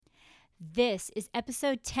This is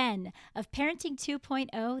episode 10 of Parenting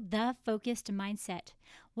 2.0, The Focused Mindset.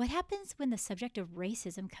 What happens when the subject of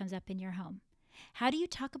racism comes up in your home? How do you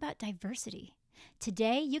talk about diversity?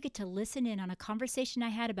 Today, you get to listen in on a conversation I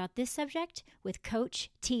had about this subject with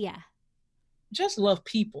Coach Tia. Just love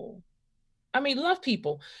people. Love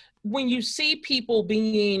people. When you see people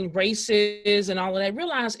being racist and all of that,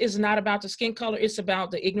 realize it's not about the skin color, it's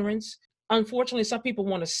about the ignorance. Unfortunately, some people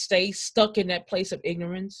want to stay stuck in that place of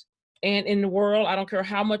ignorance. And in the world, I don't care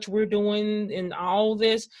how much we're doing in all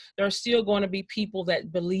this, there are still going to be people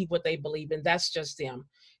that believe what they believe, and that's just them.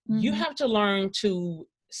 You have to learn to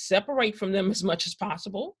separate from them as much as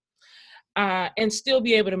possible and still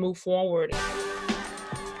be able to move forward.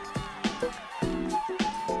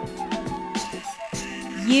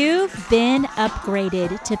 You've been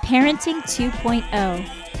upgraded to Parenting 2.0.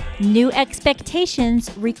 New expectations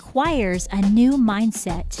requires a new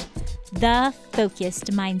mindset. The Focused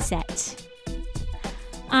Mindset.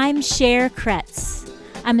 I'm Cher Kretz.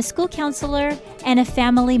 I'm a school counselor and a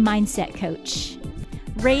family mindset coach.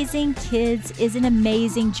 Raising kids is an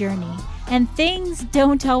amazing journey, and things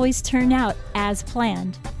don't always turn out as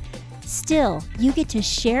planned. Still, you get to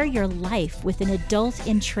share your life with an adult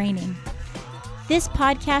in training. This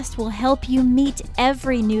podcast will help you meet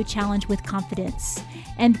every new challenge with confidence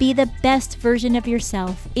and be the best version of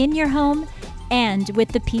yourself in your home and with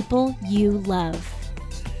the people you love.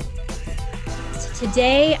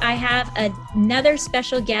 Today, I have another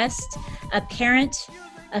special guest, a parent,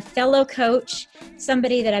 a fellow coach,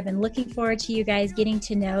 somebody that I've been looking forward to you guys getting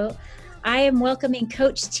to know. I am welcoming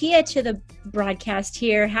Coach Tia to the broadcast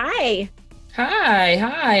here. Hi.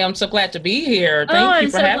 Hi. I'm so glad to be here. Thank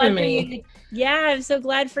you for having me. I'm so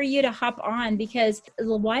glad for you to hop on because a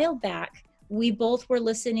while back, we both were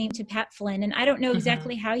listening to Pat Flynn, and I don't know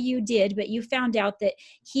exactly how you did, but you found out that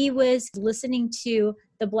he was listening to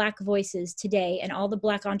the Black voices today and all the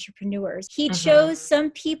Black entrepreneurs. He chose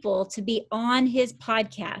some people to be on his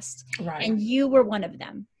podcast, right. And you were one of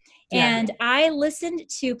them. Yeah. And I listened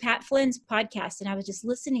to Pat Flynn's podcast, and I was just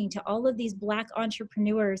listening to all of these Black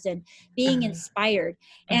entrepreneurs and being inspired.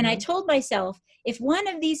 And I told myself, if one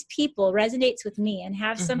of these people resonates with me and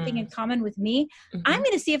have something in common with me, I'm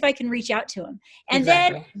going to see if I can reach out to him. And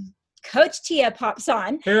then Coach Tia pops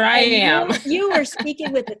on. Here I am. You were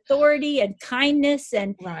speaking with authority and kindness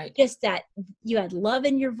and just that you had love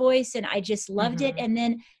in your voice, and I just loved it. And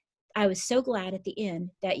then I was so glad at the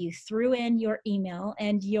end that you threw in your email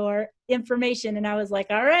and your information. And I was like,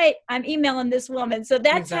 all right, I'm emailing this woman. So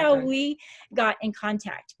that's how we got in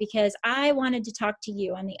contact, because I wanted to talk to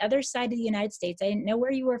you on the other side of the United States. I didn't know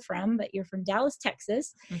where you were from, but you're from Dallas,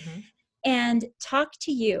 Texas, and talk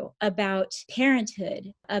to you about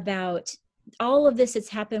parenthood, about all of this that's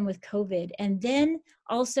happened with COVID, and then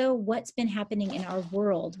also what's been happening in our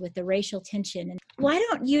world with the racial tension. And why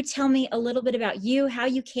don't you tell me a little bit about you, how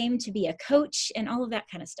you came to be a coach and all of that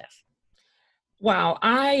kind of stuff? Wow.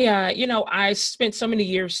 I spent so many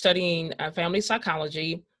years studying family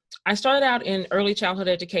psychology. I started out in early childhood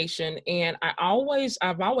education, and I've always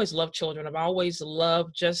loved children. I've always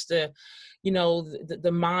loved just the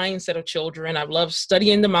mindset of children. I've loved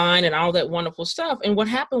studying the mind and all that wonderful stuff. And what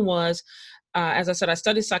happened was, as I said, I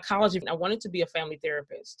studied psychology and I wanted to be a family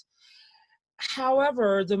therapist.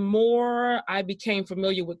 However, the more I became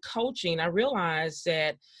familiar with coaching, I realized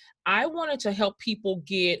that I wanted to help people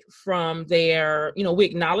get from their, we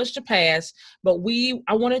acknowledge the past, but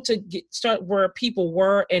I wanted to start where people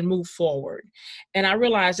were and move forward. And I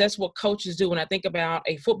realized that's what coaches do. When I think about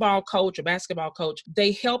a football coach, a basketball coach,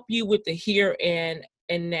 they help you with the here and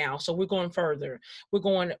now. So we're going further. We're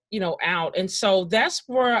going, out. And so that's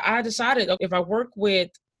where I decided, if I work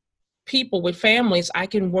with people, with families, I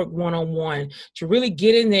can work one-on-one to really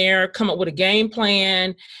get in there, come up with a game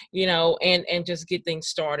plan, and just get things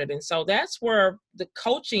started. And so that's where the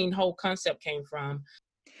coaching whole concept came from.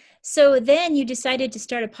 So then you decided to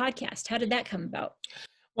start a podcast. How did that come about?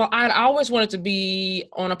 Well, I'd always wanted to be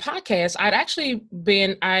on a podcast.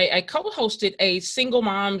 I co-hosted a single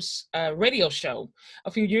mom's radio show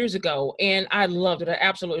a few years ago, and I loved it. I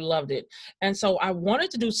absolutely loved it. And so I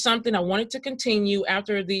wanted to do something. I wanted to continue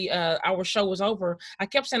after our show was over. I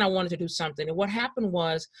kept saying I wanted to do something. And what happened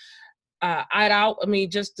was,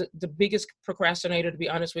 just the biggest procrastinator, to be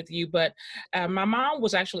honest with you. But my mom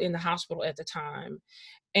was actually in the hospital at the time.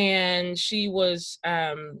 And she was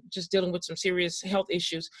just dealing with some serious health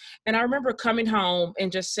issues. And I remember coming home and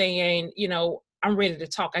just saying, I'm ready to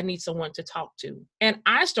talk. I need someone to talk to. And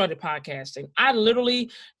I started podcasting. I literally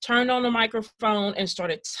turned on the microphone and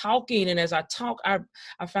started talking. And as I talk, I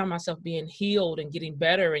found myself being healed and getting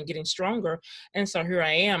better and getting stronger. And so here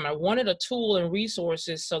I am. I wanted a tool and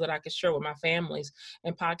resources so that I could share with my families.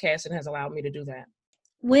 And podcasting has allowed me to do that.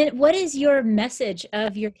 What is your message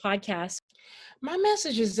of your podcast? My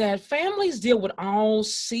message is that families deal with all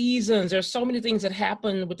seasons. There's so many things that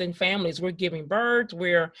happen within families. We're giving birth,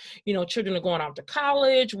 where, children are going off to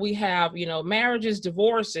college. We have, marriages,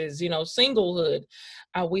 divorces, singlehood.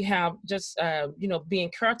 We have just,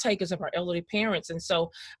 being caretakers of our elderly parents. And so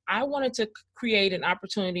I wanted to create an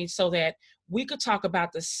opportunity so that we could talk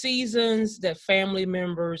about the seasons that family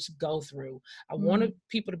members go through. I wanted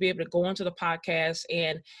people to be able to go into the podcast,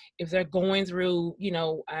 and if they're going through,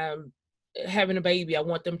 having a baby, I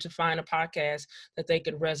want them to find a podcast that they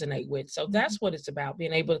could resonate with. So that's what it's about,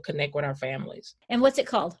 being able to connect with our families. And what's it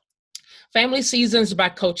called? Family Seasons by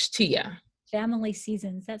Coach Tia. Family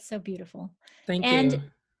Seasons. That's so beautiful. Thank you.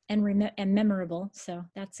 And memorable. So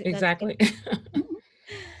that's exactly.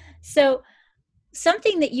 So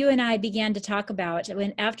something that you and I began to talk about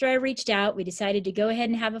after I reached out, we decided to go ahead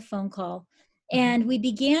and have a phone call, and we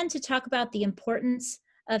began to talk about the importance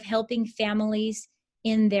of helping families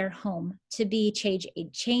in their home to be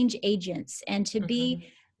change agents and to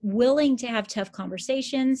be willing to have tough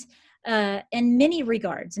conversations in many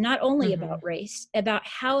regards, not only about race, about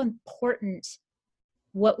how important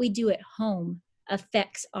what we do at home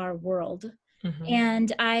affects our world.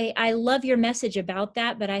 And I love your message about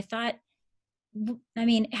that, but I thought,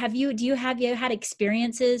 have you had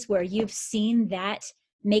experiences where you've seen that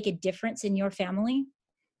make a difference in your family?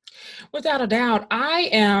 Without a doubt, I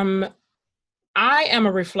am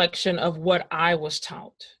a reflection of what I was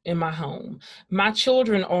taught in my home. My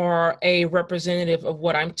children are a representative of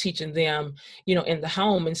what I'm teaching them, in the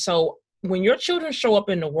home. And so when your children show up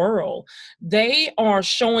in the world, they are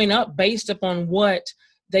showing up based upon what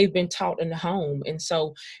they've been taught in the home. And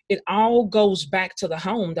so it all goes back to the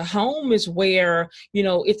home. The home is where,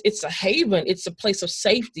 it's a haven. It's a place of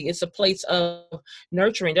safety. It's a place of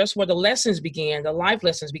nurturing. That's where the lessons begin. The life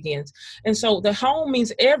lessons begins. And so the home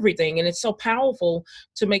means everything. And it's so powerful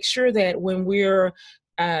to make sure that when we're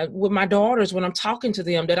with my daughters, when I'm talking to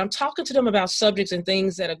them, that I'm talking to them about subjects and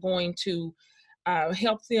things that are going to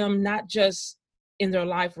help them, not just in their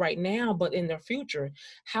life right now, but in their future.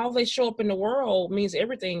 How they show up in the world means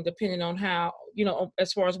everything, depending on how,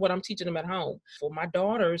 as far as what I'm teaching them at home. For my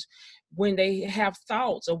daughters, when they have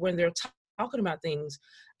thoughts or when they're talking about things,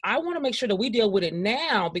 I want to make sure that we deal with it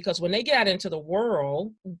now, because when they get out into the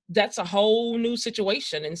world, that's a whole new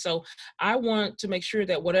situation. And so I want to make sure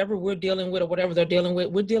that whatever we're dealing with or whatever they're dealing with,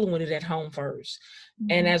 we're dealing with it at home first.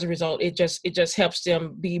 And as a result, it just helps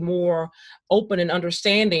them be more open and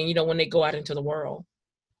understanding, when they go out into the world.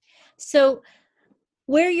 So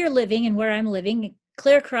where you're living and where I'm living,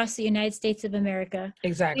 clear across the United States of America.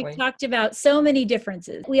 Exactly. We've talked about so many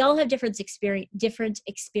differences. We all have different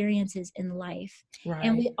experiences in life. Right.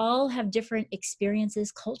 And we all have different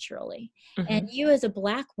experiences culturally. And you as a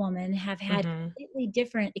Black woman have had completely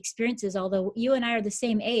different experiences. Although you and I are the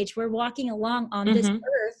same age, we're walking along on this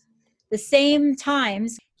earth the same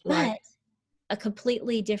times, but a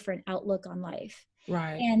completely different outlook on life.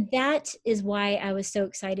 Right. And that is why I was so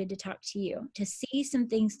excited to talk to you, to see some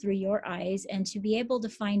things through your eyes and to be able to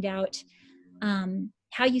find out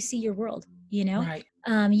how you see your world, Right.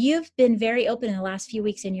 You've been very open in the last few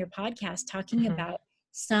weeks in your podcast talking about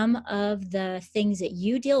some of the things that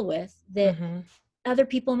you deal with that other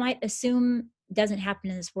people might assume doesn't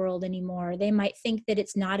happen in this world anymore. They might think that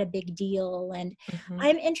it's not a big deal. And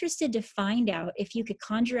I'm interested to find out if you could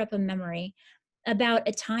conjure up a memory about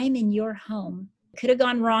a time in your home. Could have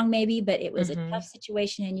gone wrong maybe, but it was a tough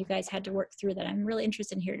situation and you guys had to work through that. I'm really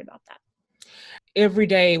interested in hearing about that. Every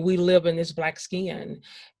day we live in this Black skin.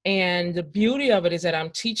 And the beauty of it is that I'm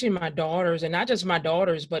teaching my daughters, and not just my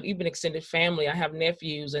daughters, but even extended family. I have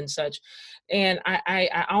nephews and such. And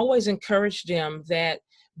I always encourage them that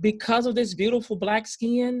because of this beautiful Black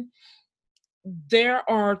skin, there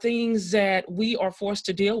are things that we are forced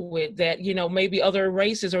to deal with that, maybe other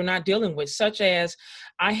races are not dealing with, such as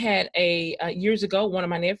I had years ago, one of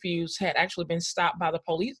my nephews had actually been stopped by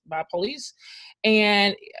police,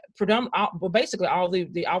 and basically all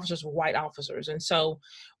the officers were white officers. And so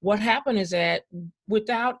what happened is that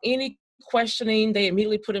without any questioning, they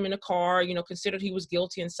immediately put him in a car, considered he was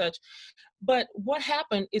guilty and such. But what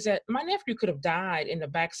happened is that my nephew could have died in the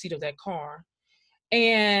back seat of that car.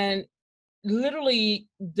 And literally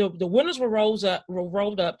the windows were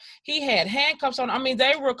rolled up. He had handcuffs on. I mean,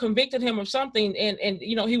 they were convicted him of something, and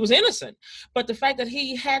he was innocent. But the fact that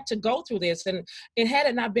he had to go through this, and it had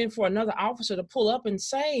it not been for another officer to pull up and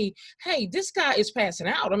say, hey, this guy is passing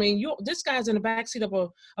out. I mean, this guy's in the backseat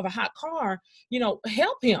of a hot car,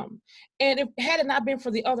 help him. And if had it not been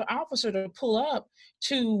for the other officer to pull up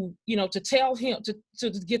to tell him to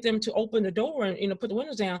get them to open the door and put the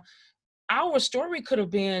windows down, our story could have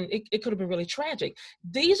been, it could have been really tragic.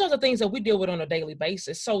 These are the things that we deal with on a daily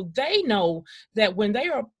basis. So they know that when they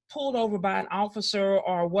are pulled over by an officer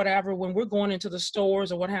or whatever, when we're going into the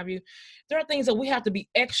stores or what have you, there are things that we have to be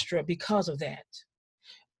extra because of that.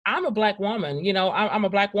 I'm a Black woman, I'm a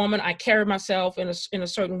Black woman. I carry myself in a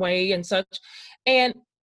certain way and such. And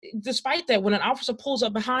despite that, when an officer pulls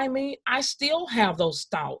up behind me, I still have those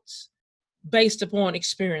thoughts based upon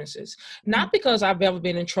experiences, not because I've ever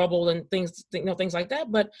been in trouble and things like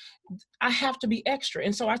that, but I have to be extra.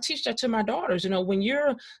 And so I teach that to my daughters, when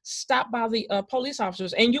you're stopped by the police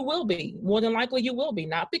officers, and you will be, more than likely you will be,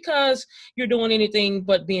 not because you're doing anything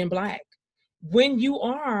but being Black. When you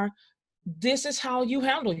are, this is how you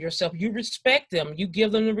handle yourself. You respect them, you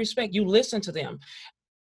give them the respect, you listen to them.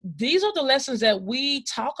 These are the lessons that we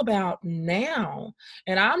talk about now.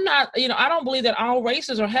 And I'm not, I don't believe that all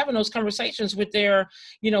races are having those conversations with their,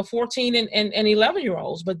 14 and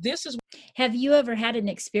 11-year-olds, but this is. Have you ever had an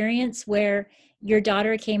experience where your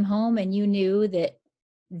daughter came home and you knew that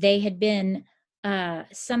they had been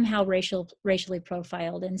somehow racially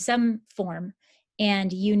profiled in some form,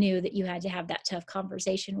 and you knew that you had to have that tough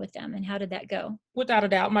conversation with them? And how did that go? Without a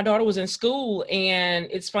doubt, my daughter was in school, and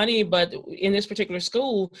it's funny, but in this particular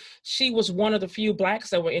school, she was one of the few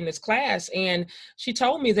Blacks that were in this class. And she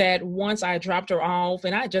told me that once I dropped her off,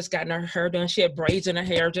 and I had just gotten her hair done, she had braids in her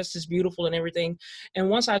hair, just as beautiful and everything. And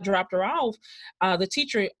once I dropped her off, the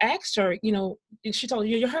teacher asked her, she told her,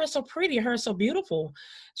 your hair is so pretty, your hair is so beautiful.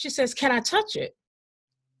 She says, can I touch it?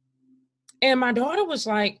 And my daughter was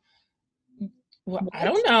like, well, I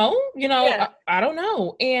don't know, yeah. I don't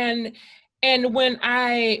know. And when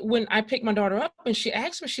I picked my daughter up and she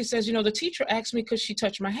asked me, she says, the teacher asked me because she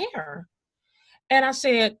touched my hair. And I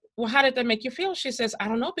said, well, how did that make you feel? She says, I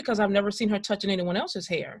don't know, because I've never seen her touching anyone else's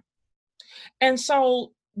hair. And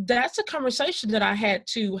so that's a conversation that I had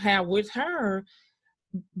to have with her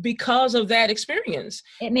because of that experience.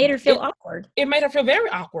 It made her feel awkward. It made her feel very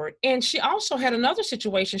awkward. And she also had another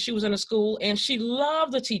situation. She was in a school and she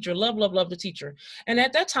loved the teacher, loved the teacher. And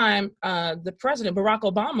at that time, the president, Barack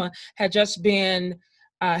Obama,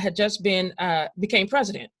 became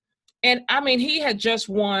president. And I mean, he had just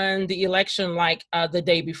won the election like the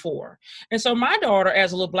day before. And so my daughter,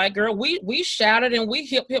 as a little Black girl, we shouted and we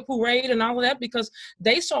hip hooray and all of that, because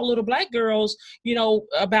they saw little Black girls,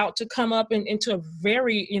 about to come up into a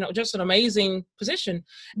very, just an amazing position.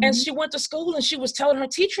 Mm-hmm. And she went to school and she was telling her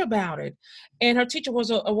teacher about it. And her teacher was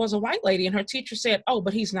a white lady, and her teacher said, oh,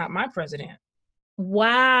 but he's not my president.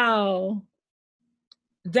 Wow.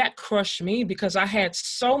 That crushed me, because I had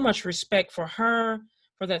so much respect for her,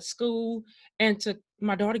 for that school. And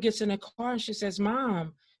my daughter gets in the car and she says,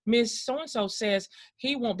 Mom, Miss So-and-so says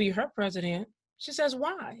he won't be her president. She says,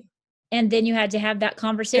 why? And then you had to have that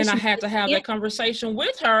conversation. And I had to have that conversation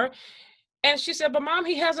with her. And she said, but Mom,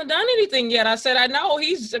 he hasn't done anything yet. I said, I know,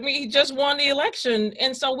 he just won the election.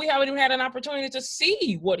 And so we haven't even had an opportunity to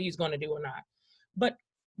see what he's going to do or not. But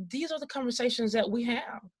these are the conversations that we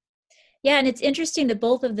have. Yeah. And it's interesting that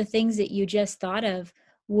both of the things that you just thought of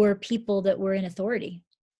were people that were in authority.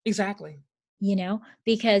 Exactly.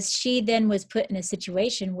 Because she then was put in a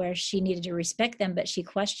situation where she needed to respect them, but she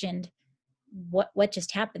questioned what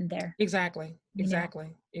just happened there. Exactly.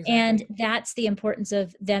 And that's the importance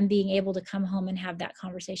of them being able to come home and have that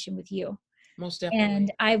conversation with you. Most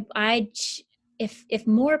definitely. And if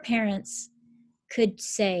more parents could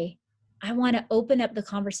say, I want to open up the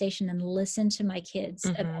conversation and listen to my kids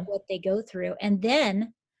mm-hmm. about what they go through, and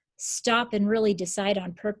then stop and really decide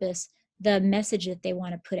on purpose the message that they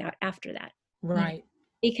want to put out after that. Right.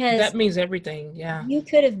 Because that means everything. Yeah.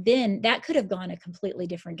 That could have gone a completely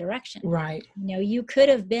different direction. Right. You could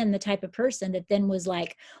have been the type of person that then was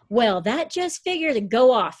like, well, that just figured to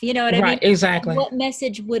go off. You know what I mean? Right. Exactly. And what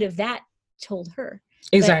message would have that told her?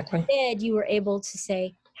 Exactly. But instead, you were able to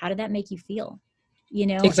say, how did that make you feel?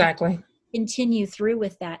 Exactly. Continue through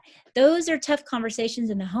with that. Those are tough conversations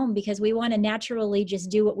in the home, because we want to naturally just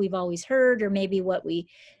do what we've always heard, or maybe what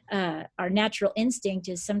our natural instinct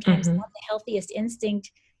is sometimes mm-hmm. not the healthiest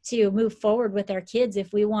instinct to move forward with our kids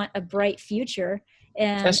if we want a bright future.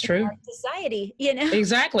 and That's in true. our society, you know?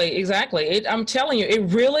 Exactly. I'm telling you, it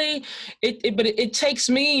really, but it takes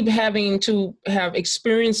me having to have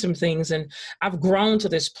experienced some things, and I've grown to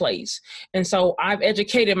this place. And so I've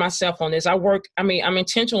educated myself on this. I'm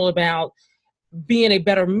intentional about being a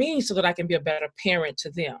better me so that I can be a better parent to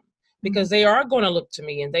them, Mhm. because they are going to look to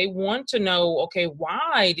me and they want to know, okay,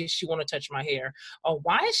 why did she want to touch my hair? Or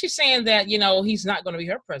why is she saying that, he's not going to be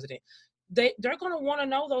her president? They're going to want to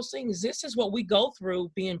know those things. This is what we go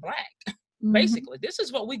through being Black. Mhm. Basically, this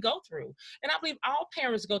is what we go through, and I believe all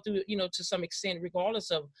parents go through, to some extent, regardless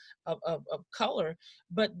of color.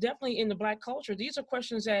 But definitely in the Black culture, these are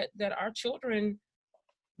questions that our children,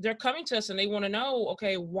 they're coming to us and they want to know,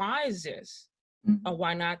 okay, why is this, or Mhm.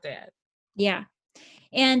 why not that? Yeah.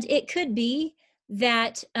 And it could be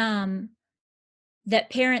that that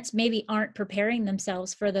parents maybe aren't preparing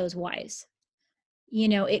themselves for those whys. You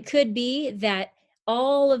know, it could be that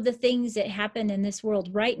all of the things that happen in this world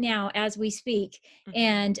right now as we speak,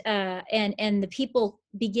 Mm-hmm. and the people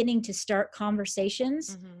beginning to start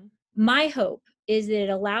conversations, Mm-hmm. my hope is that it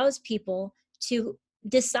allows people to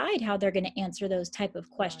decide how they're going to answer those type of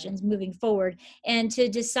Right. questions moving forward, and to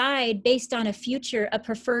decide based on a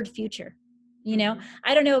preferred future. You know, Mm-hmm.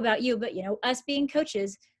 I don't know about you, but you know, us being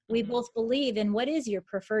coaches, we Mm-hmm. both believe in what is your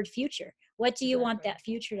preferred future? What do you want Exactly. that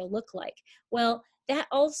future to look like? Well, that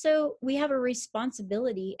also, we have a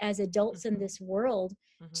responsibility as adults in Mm-hmm. this world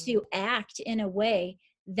Mm-hmm. to act in a way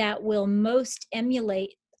that will most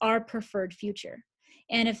emulate our preferred future.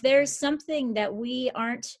 And if there's Right. something that we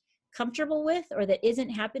aren't comfortable with or that isn't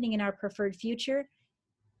happening in our preferred future,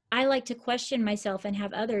 I like to question myself and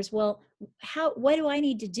have others, well, what do I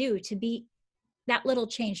need to do to be that little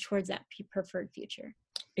change towards that preferred future?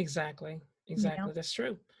 Exactly. You know? Exactly. That's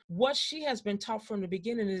true. What she has been taught from the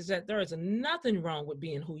beginning is that there is nothing wrong with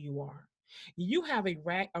being who you are. You have a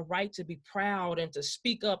right to be proud and to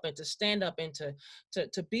speak up and to stand up and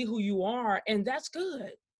to be who you are. And that's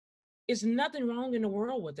good. It's nothing wrong in the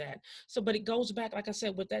world with that. So, but it goes back, like I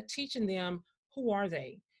said, with that, teaching them, who are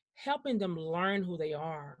they, helping them learn who they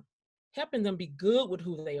are, helping them be good with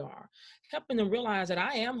who they are, helping them realize that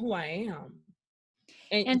I am who I am,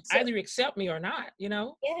 and And so, either you accept me or not.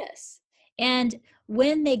 yes. And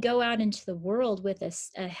when they go out into the world with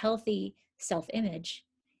a healthy self-image,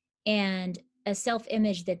 and a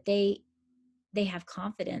self-image that they have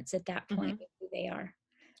confidence at that point Hmm. with who they are,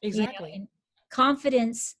 you know, Exactly. and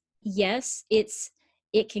confidence, yes,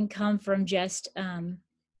 it can come from just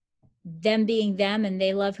them being them and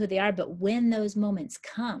they love who they are, but when those moments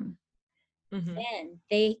come, Hmm. then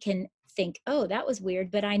they can think, oh, that was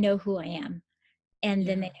weird, but I know who I am, and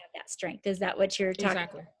then they Yeah. have that strength. Is that what you're talking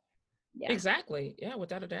Exactly. about? Yeah. Exactly. Yeah.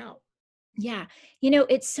 Without a doubt. Yeah. You know,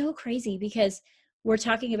 it's so crazy because we're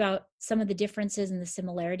talking about some of the differences and the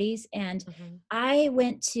similarities. And Hmm. I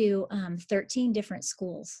went to 13 different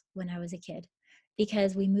schools when I was a kid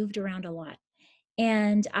because we moved around a lot.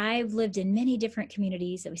 And I've lived in many different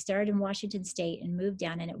communities. That we started in Washington State and moved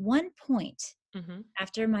down. And at one point, Hmm.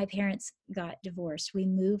 after my parents got divorced, we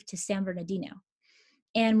moved to San Bernardino.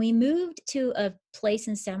 And we moved to a place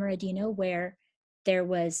in San Bernardino where there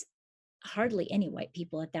was hardly any white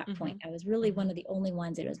people at that point. Hmm. I was really one Hmm. of the only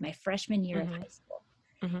ones. It was my freshman year of Hmm. high school.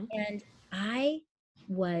 Hmm. And I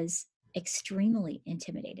was extremely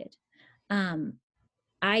intimidated. Um,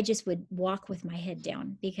 I just would walk with my head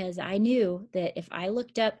down because I knew that if I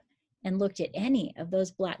looked up and looked at any of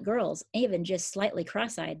those black girls, even just slightly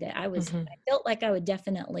cross-eyed, that Hmm. I felt like I would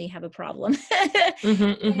definitely have a problem. Hmm.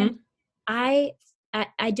 And Hmm. I,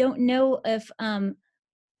 I don't know if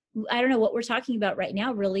I don't know what we're talking about right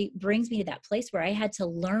now really brings me to that place where I had to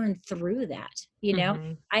learn through that, you know?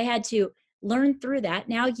 Hmm. I had to learn through that.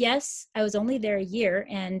 Now, yes, I was only there a year,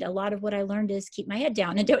 and a lot of what I learned is keep my head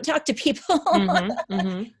down and don't talk to people. Hmm.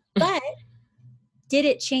 Hmm. But did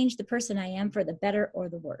it change the person I am for the better or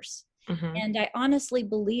the worse? Hmm. And I honestly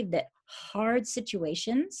believe that hard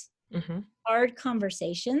situations, Hmm. hard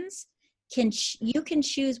conversations you can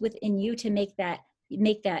choose within you to make that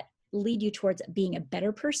lead you towards being a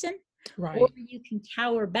better person, or Right. you can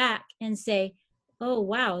cower back and say, oh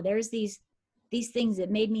wow, there's these things that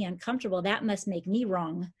made me uncomfortable, that must make me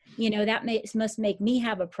wrong, you know, must make me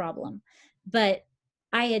have a problem. But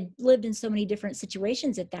I had lived in so many different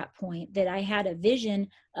situations at that point that I had a vision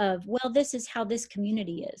of, well, this is how this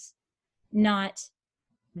community is, not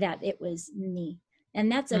that it was me. And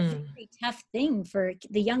that's a Mm. very tough thing for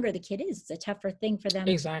the younger the kid is. It's a tougher thing for them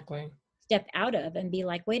to Exactly. step out of and be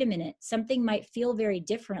like, wait a minute, something might feel very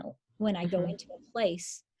different when I go Hmm. into a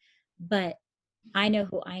place, but I know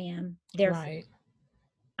who I am. Therefore, Right.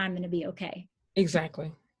 I'm going to be okay.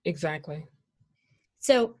 Exactly. Exactly.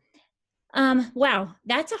 So Wow,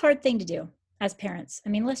 that's a hard thing to do as parents. I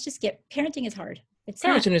mean, parenting is hard. It's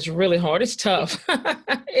not. Parenting is really hard. It's tough.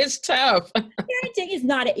 It's tough. Parenting is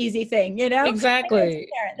not an easy thing, you know? I know as a Exactly.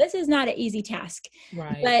 parent, this is not an easy task.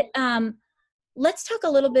 Right. But let's talk a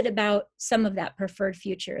little bit about some of that preferred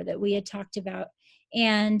future that we had talked about,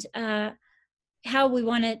 and how we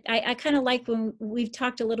want to. I kind of like when we've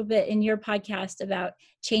talked a little bit in your podcast about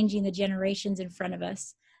changing the generations in front of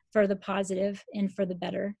us for the positive and for the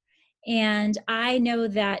better. And I know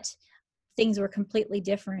that things were completely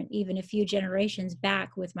different even a few generations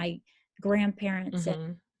back with my grandparents. And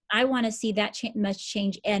Mm-hmm. I want to see that much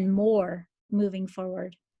change and more moving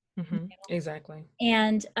forward. Mm-hmm. Exactly.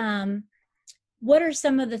 And what are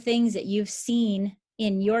some of the things that you've seen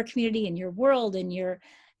in your community, in your world, in your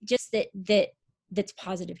just that's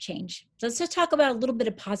positive change? So let's just talk about a little bit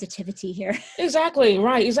of positivity here. Exactly,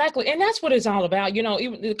 right, exactly. And that's what it's all about.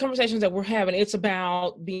 Even the conversations that we're having, it's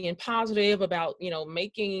about being positive, about,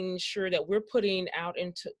 making sure that we're putting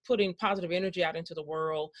positive energy out into the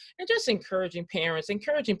world, and just encouraging parents,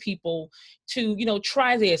 encouraging people to,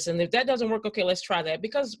 try this. And if that doesn't work, okay, let's try that.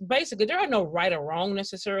 Because basically there are no right or wrong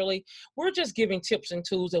necessarily. We're just giving tips and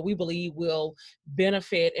tools that we believe will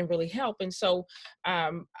benefit and really help. And so,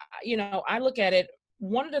 I look at it,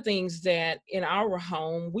 one of the things that in our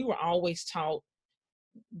home, we were always taught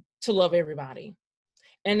to love everybody.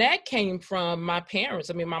 And that came from my parents.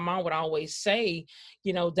 I mean, my mom would always say,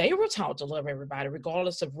 they were taught to love everybody,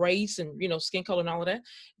 regardless of race and, skin color and all of that.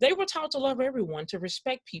 They were taught to love everyone, to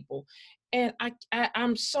respect people. And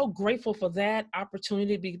I'm so grateful for that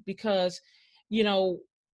opportunity because, you know,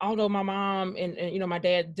 although my mom and my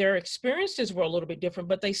dad, their experiences were a little bit different,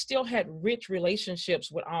 but they still had rich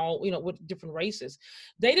relationships with all, with different races.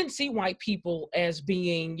 They didn't see white people as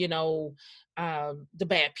being, the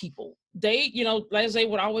bad people. They, as they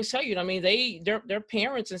would always tell you, I mean, their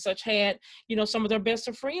parents and such had, some of their best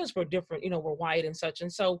of friends were different, were white and such.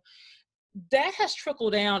 And so that has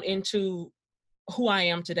trickled down into who I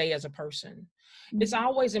am today as a person. It's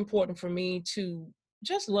always important for me to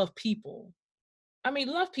just love people. I mean,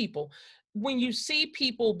 love people. When you see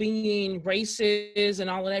people being racist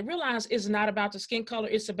and all of that, realize it's not about the skin color,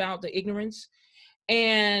 it's about the ignorance.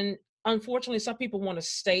 And unfortunately, some people want to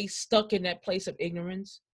stay stuck in that place of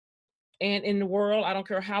ignorance. And in the world, I don't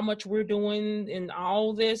care how much we're doing in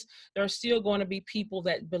all this, there are still going to be people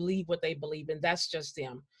that believe what they believe, and that's just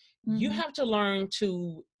them. You have to learn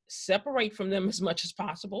to separate from them as much as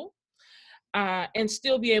possible, and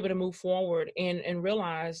still be able to move forward and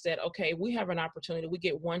realize that, okay, we have an opportunity. We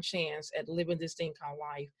get one chance at living this thing called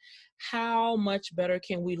life. How much better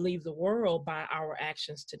can we leave the world by our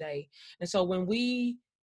actions today? And so when we're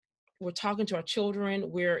talking to our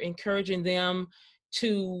children, we're encouraging them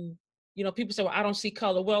to, people say, well, I don't see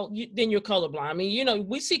color. Well, then you're colorblind. I mean,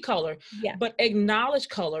 we see color, Yeah. but acknowledge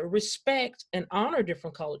color, respect and honor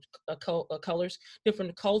different colors,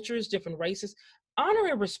 different cultures, different races. Honor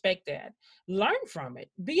and respect that. Learn from it.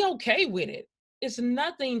 Be okay with it. It's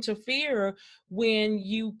nothing to fear when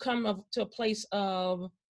you come up to a place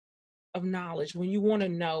of knowledge, when you want to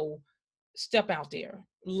know. Step out there,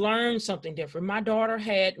 learn something different. My daughter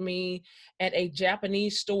had me at a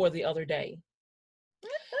Japanese store the other day.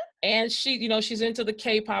 And she, she's into the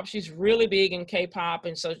K-pop. She's really big in K-pop.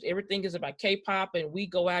 And so everything is about K-pop. And we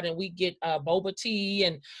go out and we get boba tea,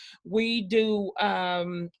 and we do,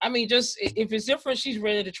 just if it's different, she's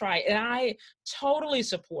ready to try it. And I totally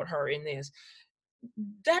support her in this.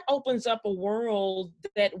 That opens up a world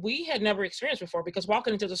that we had never experienced before, because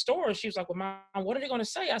walking into the store, she was like, well, Mom, what are they going to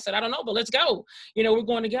say? I said, I don't know, but let's go. We're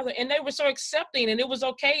going together. And they were so accepting, and it was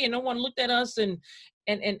okay. And no one looked at us and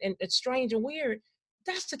it's strange and weird.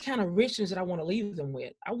 That's the kind of richness that I want to leave them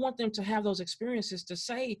with. I want them to have those experiences to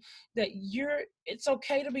say that it's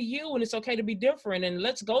okay to be you, and it's okay to be different. And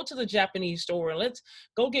let's go to the Japanese store and let's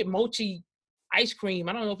go get mochi ice cream.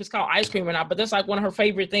 I don't know if it's called ice cream or not, but that's like one of her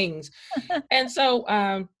favorite things. And so,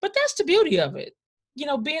 but that's the beauty of it.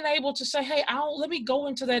 Being able to say, hey, let me go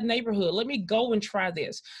into that neighborhood. Let me go and try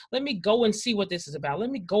this. Let me go and see what this is about. Let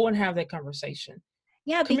me go and have that conversation.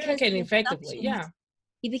 Yeah, communicating effectively. Yeah.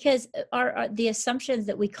 Because the assumptions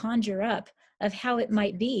that we conjure up of how it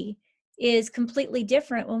might be is completely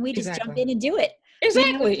different when we just jump in and do it.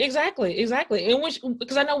 Exactly. And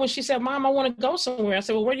because I know when she said, Mom, I want to go somewhere, I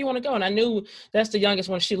said, well, where do you want to go? And I knew that's the youngest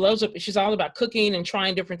one. She loves it. She's all about cooking and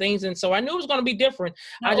trying different things. And so I knew it was going to be different.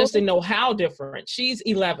 I just didn't know how different. She's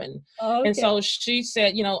 11. Okay. And so she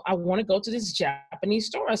said, I want to go to this Japanese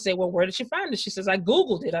store. I said, well, where did she find it? She says, I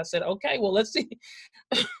Googled it. I said, okay, well, let's see.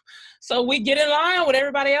 So we get in line with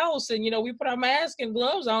everybody else, and we put our mask and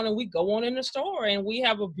gloves on, and we go on in the store, and we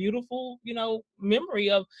have a beautiful memory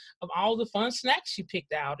of all the fun snacks she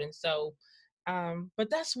picked out. And so but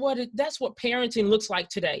that's what parenting looks like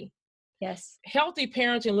today. Yes. Healthy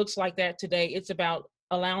parenting looks like that today. It's about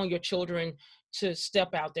allowing your children to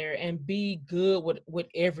step out there and be good with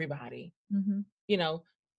everybody. Mm-hmm.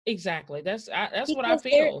 Exactly. That's what I Because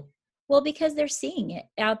feel. because they're seeing it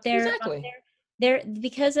out there. Exactly. They're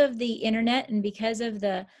because of the internet and because of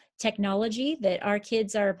the technology that our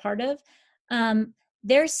kids are a part of.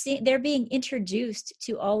 They're being introduced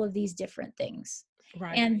to all of these different things.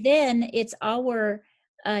 Right. And then it's our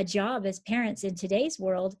job as parents in today's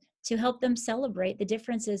world to help them celebrate the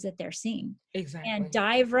differences that they're seeing. Exactly. And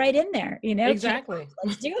dive right in there, Exactly.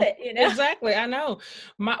 Let's do it, Exactly. I know.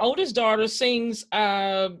 My oldest daughter sings.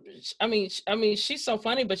 She's so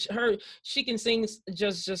funny, but she can sing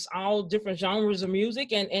just all different genres of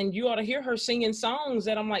music, and you ought to hear her singing songs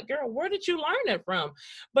that I'm like, girl, where did you learn that from?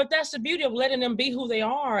 But that's the beauty of letting them be who they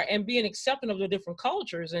are and being accepting of the different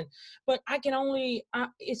cultures. But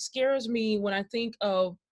it scares me when I think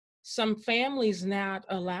of some families not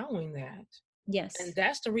allowing that. Yes. And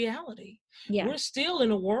that's the reality. Yeah. We're still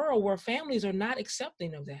in a world where families are not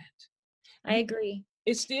accepting of that. I agree.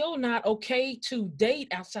 It's still not okay to date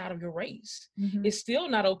outside of your race. Mm-hmm. It's still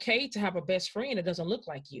not okay to have a best friend that doesn't look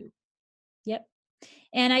like you. Yep.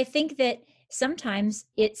 And I think that sometimes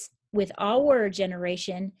it's with our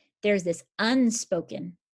generation, there's this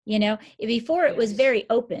unspoken, before it was very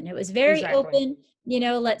open. It was very open,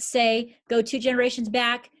 let's say go 2 generations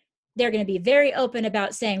back. They're going to be very open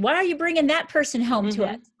about saying, why are you bringing that person home to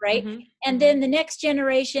us? Right. And then the next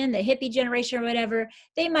generation, the hippie generation or whatever,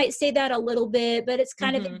 they might say that a little bit, but it's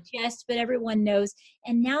kind of in jest, but everyone knows.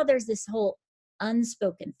 And now there's this whole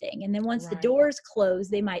unspoken thing. And then once the doors close,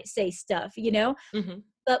 they might say stuff,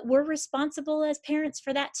 but we're responsible as parents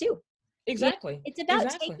for that too. Exactly. It's about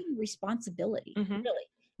taking responsibility, really,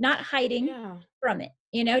 not hiding from it,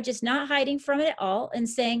 just not hiding from it at all and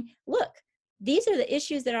saying, look, these are the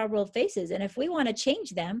issues that our world faces. And if we want to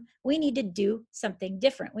change them, we need to do something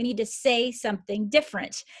different. We need to say something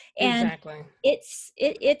different. And it's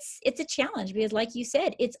a challenge because like you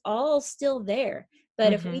said, it's all still there.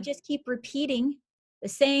 But if we just keep repeating the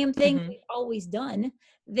same thing we've always done,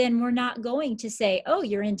 then we're not going to say, oh,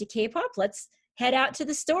 you're into K-pop. Let's head out to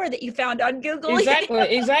the store that you found on Google.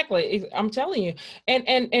 Exactly. I'm telling you. And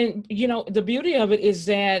the beauty of it is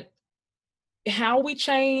that how we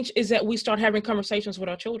change is that we start having conversations with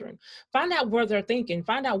our children, find out where they're thinking,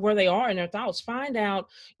 find out where they are in their thoughts, find out,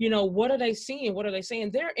 what are they seeing? What are they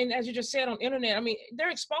saying? And as you just said on internet,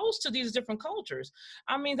 they're exposed to these different cultures.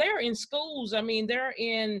 They're in schools. They're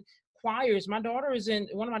in choirs. One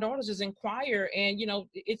of my daughters is in choir, and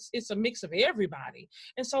it's a mix of everybody.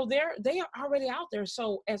 And so they are already out there.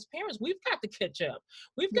 So as parents, we've got to catch up.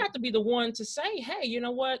 We've got to be the one to say, hey, you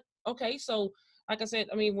know what? Okay. So like I said,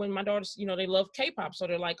 when my daughters, they love K-pop. So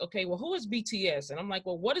they're like, okay, well, who is BTS? And I'm like,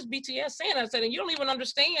 well, what is BTS saying? I said, and you don't even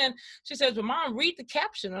understand. She says, well, Mom, read the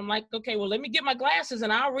caption. I'm like, okay, well, let me get my glasses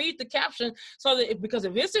and I'll read the caption because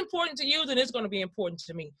if it's important to you, then it's going to be important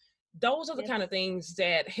to me. Those are the kind of things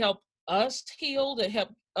that help us heal, that help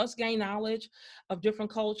us gain knowledge of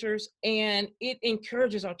different cultures. And it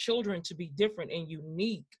encourages our children to be different and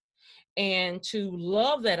unique and to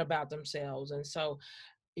love that about themselves. And so,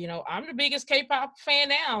 I'm the biggest K-pop fan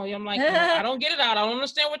now. I'm like, I don't get it out. I don't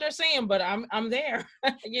understand what they're saying, but I'm there.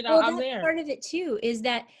 I'm there. Part of it too is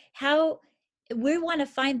that how we want to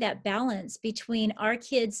find that balance between our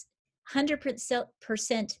kids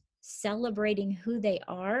 100% celebrating who they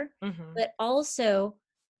are, but also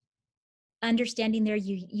understanding their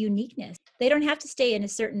uniqueness. They don't have to stay in a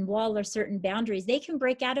certain wall or certain boundaries. They can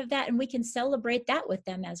break out of that, and we can celebrate that with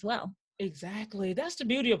them as well. Exactly. That's the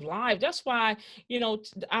beauty of life. That's why,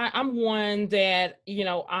 I'm one that,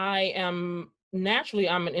 I'm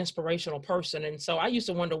an inspirational person. And so I used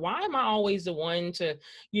to wonder, why am I always the one to,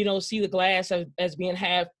 see the glass as being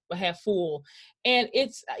half full? And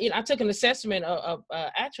it's, I took an assessment of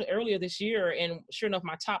actually earlier this year, and sure enough,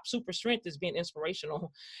 my top super strength is being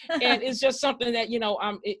inspirational. And it's just something that,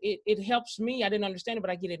 it helps me. I didn't understand it,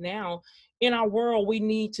 but I get it now. In our world, we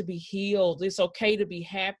need to be healed. It's okay to be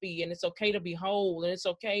happy, and it's okay to be whole, and it's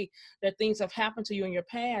okay that things have happened to you in your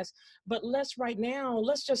past. But let's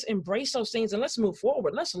just embrace those things and let's move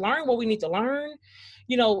forward. Let's learn what we need to learn.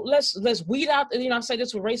 Let's weed out, I say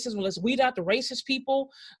this with racism, let's weed out the racist people.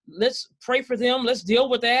 Let's pray for them. Let's deal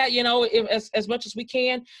with that, as much as we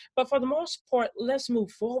can. But for the most part, let's move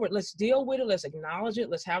forward. Let's deal with it. Let's acknowledge it.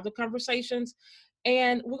 Let's have the conversations.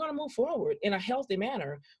 and we're going to move forward in a healthy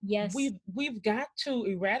manner. Yes. We've got to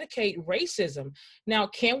eradicate racism. Now,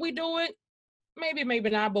 can we do it? Maybe, maybe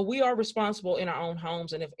not, but we are responsible in our own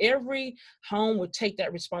homes. And if every home would take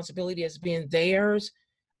that responsibility as being theirs,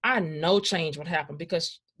 I know change would happen,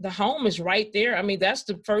 because the home is right there. I mean, that's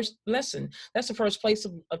the first lesson. That's the first place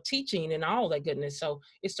of teaching and all that goodness. So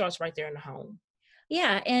it starts right there in the home.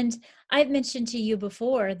 Yeah. And I've mentioned to you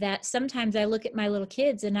before that sometimes I look at my little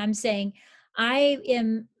kids and I'm saying, I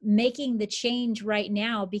am making the change right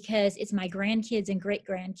now because it's my grandkids and great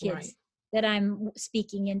grandkids Right. that I'm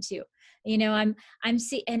speaking into. You know, I'm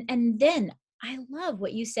see and then I love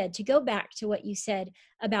what you said, to go back to what you said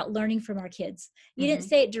about learning from our kids. You didn't Hmm.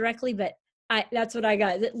 say it directly, but that's what I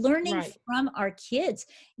got. That learning Right. from our kids.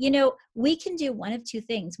 You know, we can do one of two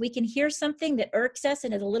things. We can hear something that irks us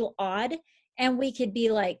and is a little odd, and we could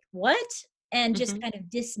be like, what? And just Hmm. kind of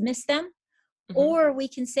dismiss them. Hmm. Or we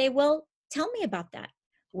can say, well, tell me about that.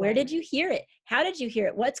 Where Right. did you hear it? How did you hear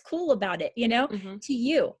it? What's cool about it, Hmm. to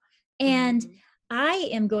you? And Hmm. I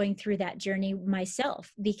am going through that journey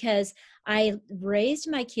myself because I raised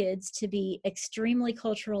my kids to be extremely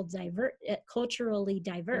culturally Hmm.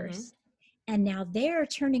 diverse. And now they're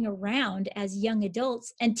turning around as young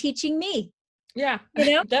adults and teaching me, Yeah, you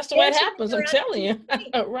know, that's the way they're it turning happens. I'm around and telling you.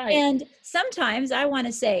 teaching me. Right. And sometimes I want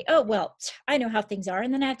to say, oh, well, I know how things are.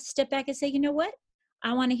 And then I have to step back and say, you know what?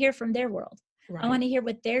 I want to hear from their world. I Right. want to hear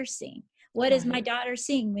what they're seeing. What is my Right. daughter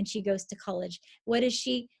seeing when she goes to college? What is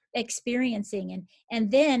she experiencing?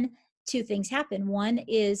 And then two things happen. One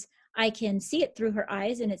is I can see it through her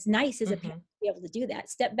eyes, and it's nice as a parent Hmm. to be able to do that.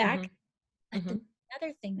 Step back. Hmm. But the Hmm.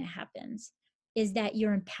 other thing that happens is that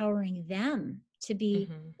you're empowering them to be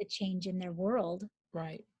Hmm. the change in their world,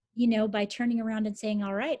 Right. by turning around and saying,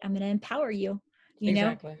 all right, I'm going to empower you,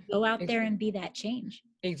 Exactly. go out Ex- there and be that change.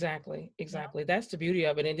 Exactly. You know? Exactly. That's the beauty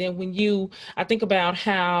of it. And then I think about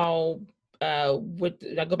how,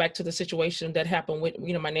 I go back to the situation that happened with,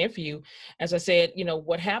 my nephew. As I said,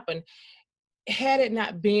 what happened, had it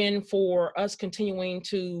not been for us continuing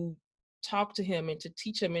to talk to him and to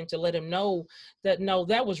teach him and to let him know that no,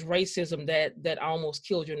 that was racism that almost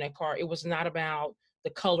killed you in that car. It was not about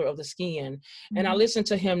the color of the skin. And I Mhm. listen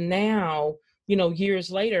to him now, years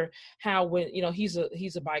later, how when he's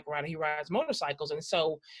a bike rider, he rides motorcycles, and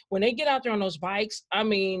so when they get out there on those bikes, I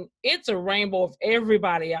mean, it's a rainbow of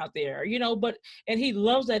everybody out there, but and he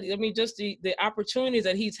loves that. I mean, just the opportunities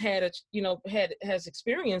that he's had, has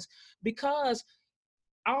experienced, because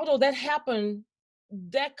although that happened,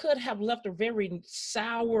 that could have left a very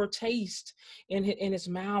sour taste in his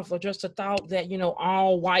mouth, or just a thought that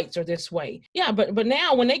all whites are this way. Yeah, but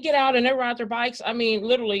now when they get out and they ride their bikes, I mean,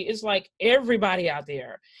 literally, it's like everybody out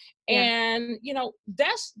there, Yeah. and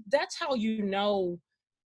that's how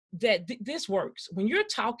that this works. When you're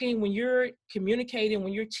talking, when you're communicating,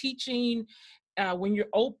 when you're teaching, when you're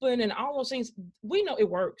open and all those things, we know it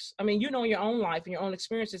works. I mean, in your own life and your own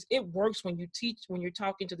experiences, it works when you teach, when you're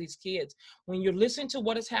talking to these kids, when you're listening to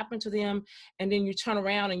what has happened to them, and then you turn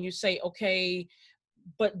around and you say, okay,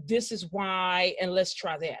 but this is why, and let's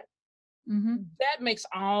try that. Hmm. That makes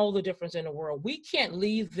all the difference in the world. We can't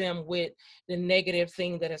leave them with the negative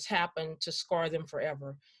thing that has happened to scar them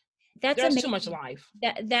forever. That's There's too much amazing. life.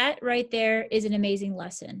 That right there is an amazing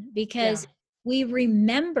lesson, Yeah, because we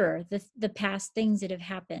remember the past things that have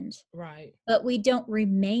happened, right. but we don't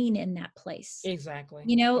remain in that place. Exactly.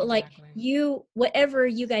 Like Exactly. whatever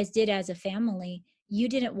you guys did as a family, you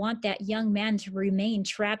didn't want that young man to remain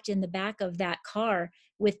trapped in the back of that car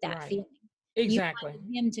with that Right. feeling. You Exactly.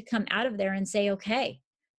 wanted him to come out of there and say, okay,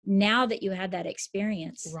 now that you had that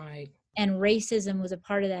experience, Right. and racism was a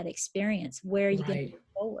part of that experience, where are you going to Right. move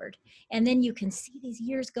forward? And then you can see these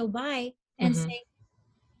years go by and Hmm. say,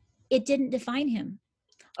 it didn't define him.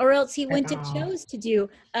 Or else he At went and all. chose to do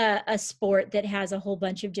a sport that has a whole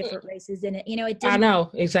bunch of different races in it. It I didn't. know.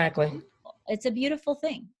 Exactly. It's a beautiful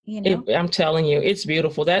thing. I'm telling you, it's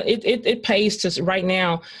beautiful. That it pays to right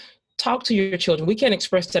now talk to your children. We can't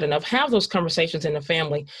express that enough. Have those conversations in the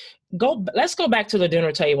family. Let's go back to the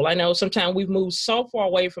dinner table. I know sometimes we've moved so far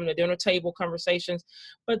away from the dinner table conversations,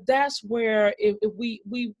 but that's where if we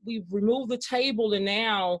remove the table, and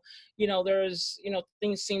now there's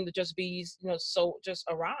things seem to just be so just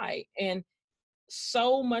awry, and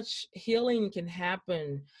so much healing can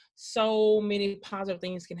happen. So many positive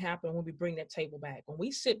things can happen when we bring that table back, when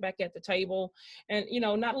we sit back at the table, and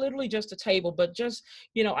not literally just a table, but just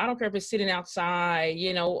I don't care if it's sitting outside,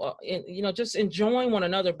 just enjoying one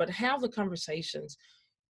another, but have the conversations.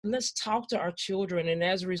 Let's talk to our children, and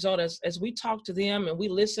as a result, as we talk to them and we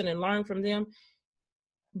listen and learn from them,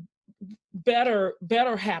 better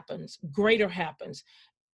happens, greater happens.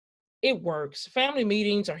 It works. Family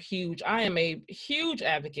meetings are huge. I am a huge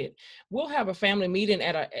advocate. We'll have a family meeting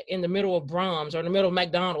in the middle of Brahms or in the middle of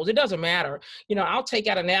McDonald's. It doesn't matter. I'll take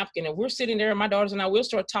out a napkin and we're sitting there, and my daughters and I will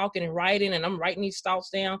start talking and writing, and I'm writing these thoughts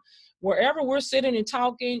down. Wherever we're sitting and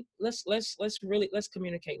talking, let's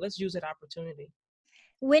communicate. Let's use that opportunity.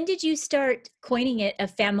 When did you start coining it a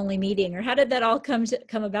family meeting, or how did that all come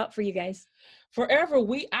about for you guys? Forever,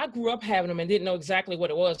 I grew up having them and didn't know exactly what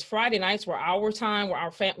it was. Friday nights were our time,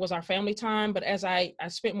 where was our family time. But as I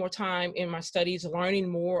spent more time in my studies, learning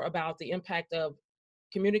more about the impact of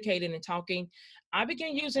communicating and talking, I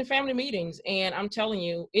began using family meetings. And I'm telling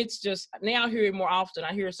you, it's just, now I hear it more often.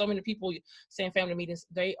 I hear so many people saying family meetings.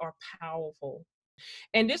 They are powerful.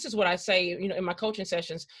 And this is what I say, in my coaching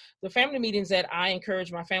sessions: the family meetings that I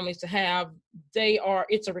encourage my families to have,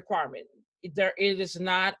 it's a requirement. It is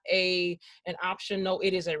not an option. No,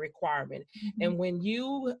 it is a requirement. Mm-hmm. And when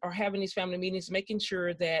you are having these family meetings, making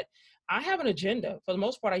sure that I have an agenda. For the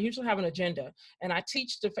most part, I usually have an agenda, and I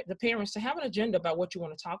teach the parents to have an agenda about what you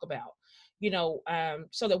want to talk about,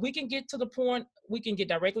 so that we can get to the point, we can get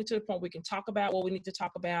directly to the point, we can talk about what we need to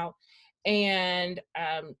talk about, and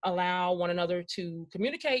allow one another to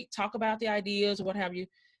communicate, talk about the ideas, what have you,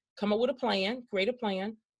 come up with a plan, create a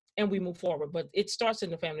plan, and we move forward. But it starts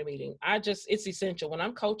in the family meeting. It's essential. When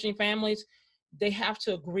I'm coaching families, they have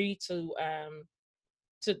to agree to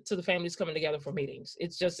the families coming together for meetings.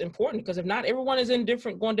 It's just important, because if not, everyone is going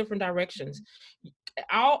different directions.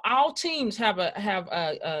 All teams have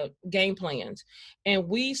a game plans, and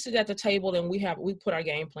we sit at the table and we put our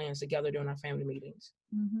game plans together during our family meetings.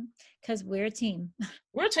 Because we're a team.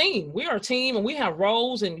 We're a team. We are a team, and we have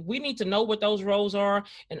roles, and we need to know what those roles are.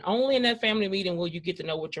 And only in that family meeting will you get to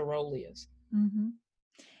know what your role is. Mm-hmm.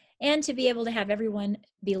 And to be able to have everyone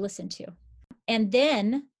be listened to. And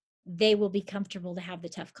then they will be comfortable to have the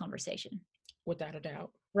tough conversation. Without a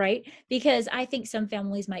doubt. Right? Because I think some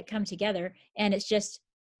families might come together and it's just,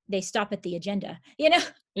 they stop at the agenda,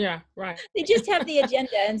 Yeah, right. They just have the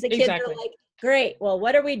agenda, and the kids Exactly. are like, great, well,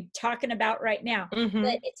 what are we talking about right now? Mm-hmm.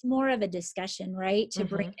 But it's more of a discussion, right? To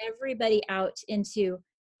bring everybody out into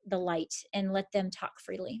the light and let them talk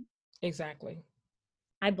freely. Exactly.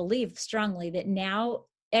 I believe strongly that now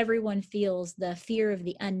everyone feels the fear of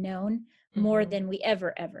the unknown more than we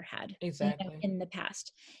ever had. Exactly. In the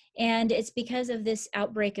past. And it's because of this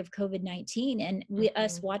outbreak of COVID-19 and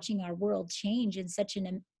us watching our world change in such a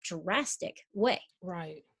drastic way.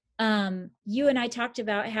 Right. You and I talked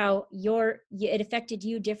about how it affected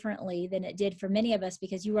you differently than it did for many of us,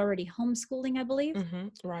 because you were already homeschooling, I believe.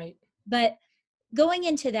 Right. But going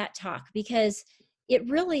into that talk, because it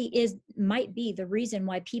really might be the reason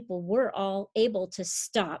why people were all able to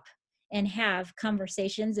stop and have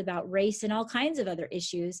conversations about race and all kinds of other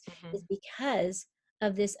issues, is because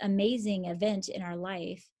of this amazing event in our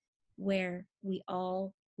life where we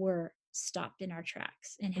all were stopped in our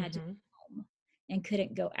tracks and had to go home and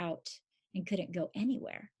couldn't go out and couldn't go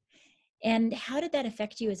anywhere. And how did that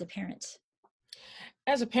affect you as a parent?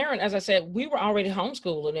 As a parent, as I said, we were already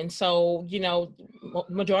homeschooling. And so,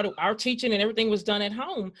 majority of our teaching and everything was done at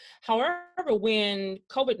home. However, when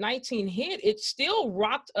COVID-19 hit, it still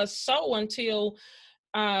rocked us so until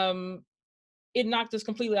it knocked us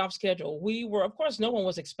completely off schedule. We were, of course, no one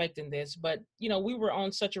was expecting this, but, we were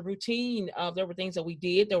on such a routine of, there were things that we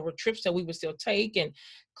did. There were trips that we would still take and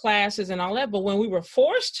classes and all that. But when we were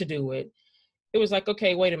forced to do it, it was like,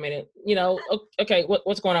 okay, wait a minute, okay,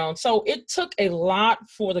 what's going on? So it took a lot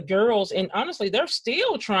for the girls, and honestly, they're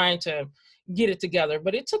still trying to get it together,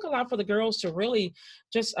 but it took a lot for the girls to really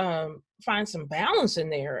just find some balance in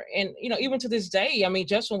there. And, even to this day, I mean,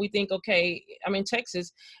 just when we think, okay, I'm in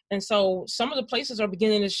Texas, and so some of the places are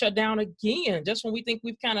beginning to shut down again, just when we think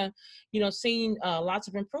we've kind of, seen lots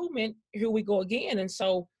of improvement, here we go again. And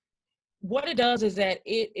so what it does is that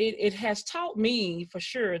it has taught me for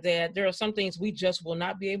sure that there are some things we just will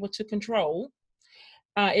not be able to control.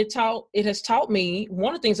 It has taught me,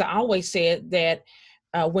 one of the things I always said, that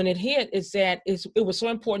when it hit, is that it was so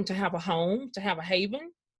important to have a home, to have a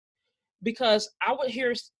haven, because I would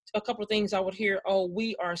hear a couple of things. I would hear, oh,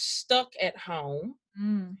 we are stuck at home,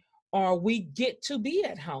 or we get to be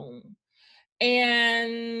at home.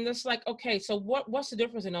 And it's like, okay, so what's the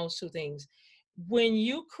difference in those two things? When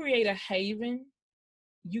you create a haven,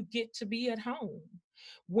 you get to be at home.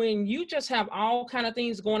 When you just have all kind of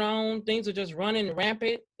things going on, things are just running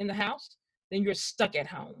rampant in the house, then you're stuck at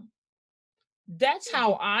home. That's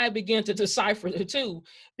how I began to decipher the two,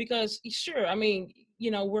 because sure, I mean,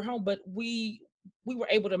 we're home, but we were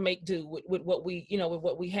able to make do with what with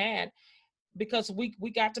what we had, because we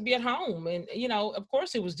got to be at home. And, of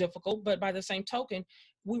course it was difficult, but by the same token,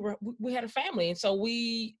 we had a family. And so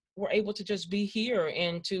we were able to just be here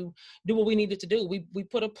and to do what we needed to do. We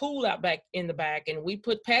put a pool out back in the back, and we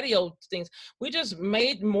put patio things. We just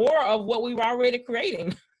made more of what we were already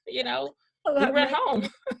creating. You know, we were at home.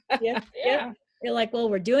 Yep, yep. Yeah, You're like, well,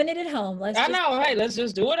 we're doing it at home. Let's I just, know. Hey, let's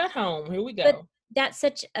just do it at home. Here we but go. that's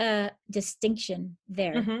such a distinction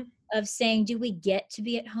there Mhm. of saying, do we get to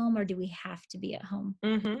be at home or do we have to be at home?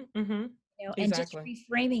 Mhm. Mhm. And just Exactly.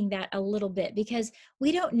 reframing that a little bit, because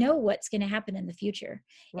we don't know what's going to happen in the future.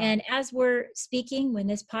 And Right. as we're speaking, when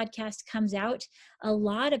this podcast comes out, a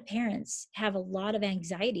lot of parents have a lot of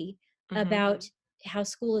anxiety Mhm. about how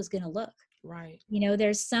school is going to look. Right.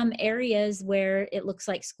 There's some areas where it looks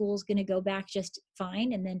like school's going to go back just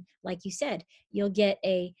fine. And then, like you said, you'll get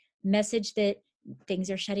a message that things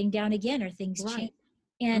are shutting down again or things change. Right.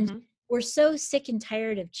 And Mhm. we're so sick and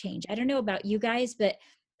tired of change. I don't know about you guys, but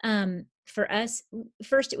for us,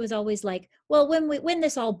 first it was always like, well, when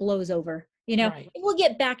this all blows over, Right. we'll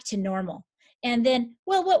get back to normal. And then,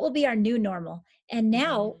 well, what will be our new normal? And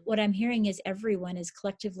now Mhm. what I'm hearing is everyone is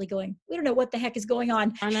collectively going, we don't know what the heck is going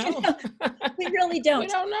on. I know. We really We don't.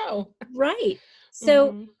 don't know. Right.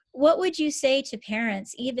 So, Mhm. what would you say to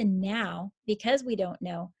parents, even now, because we don't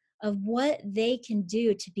know, of what they can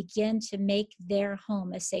do to begin to make their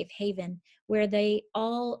home a safe haven where they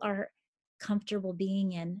all are comfortable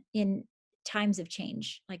being in times of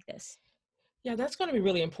change like this? Yeah, that's going to be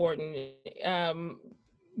really important. Um,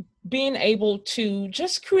 Being able to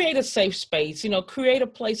just create a safe space, create a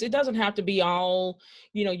place. It doesn't have to be all,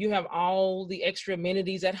 you have all the extra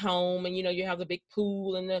amenities at home, and, you have the big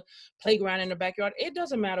pool and the playground in the backyard. It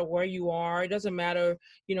doesn't matter where you are. It doesn't matter,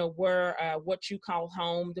 where, what you call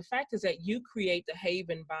home. The fact is that you create the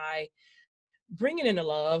haven by bringing in the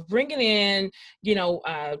love, bringing in,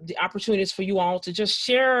 the opportunities for you all to just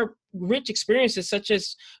share rich experiences such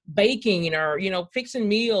as baking or, fixing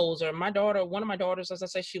meals. Or one of my daughters, as I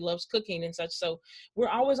say, she loves cooking and such. So we're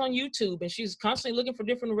always on YouTube, and she's constantly looking for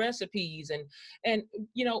different recipes. And,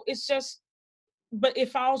 it's just, but it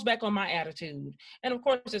falls back on my attitude. And of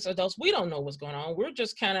course, as adults, we don't know what's going on. We're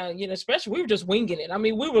just kind of, especially we were just winging it. I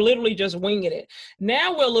mean, we were literally just winging it.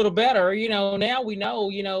 Now we're a little better, now we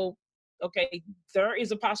know, okay, there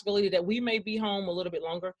is a possibility that we may be home a little bit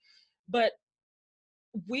longer. But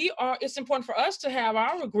it's important for us to have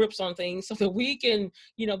our grips on things so that we can,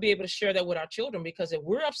 be able to share that with our children, because if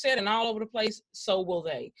we're upset and all over the place, so will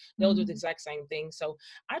they'll do the Mhm. exact same thing. So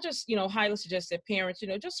I just, highly suggest that parents,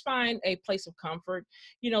 just find a place of comfort,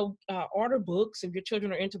 order books if your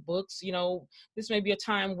children are into books. This may be a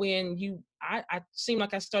time when I seem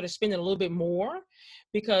like I started spending a little bit more,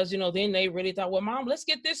 because then they really thought, well, mom, let's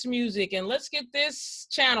get this music and let's get this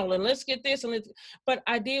channel and let's get this, and but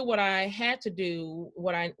I did what I had to do,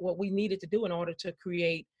 what we needed to do in order to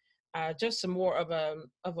create just some more of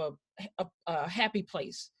a happy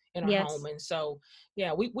place in our home. Yes. And so,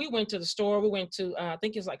 yeah, we went to the store. We went to I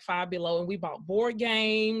think it's like Five Below, and we bought board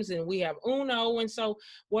games, and we have Uno, and so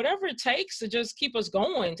whatever it takes to just keep us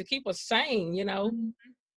going, to keep us sane. Mhm.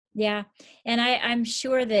 Yeah. And I'm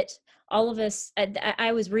sure that all of us,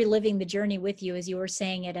 I was reliving the journey with you as you were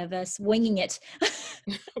saying it, of us winging it.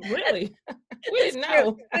 Really, we It's didn't true.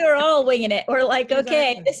 know. We were all winging it. We're like,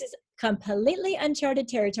 okay, Exactly, this is completely uncharted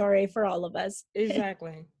territory for all of us.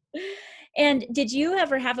 exactly. And did you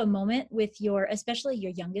ever have a moment with especially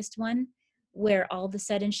your youngest one, where all of a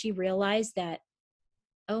sudden she realized that,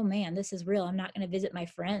 oh man, this is real. I'm not going to visit my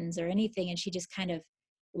friends or anything. And she just kind of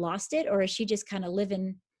lost it? Or is she just kind of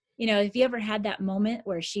living, have you ever had that moment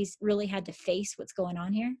where she's really had to face what's going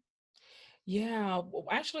on here? Yeah,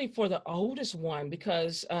 actually, for the oldest one,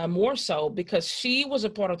 because more so because she was a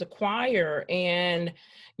part of the choir, and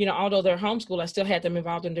although they're homeschooled, I still had them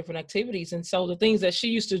involved in different activities. And so the things that she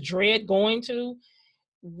used to dread going to,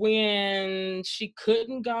 when she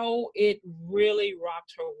couldn't go, it really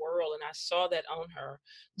rocked her world. And I saw that on her,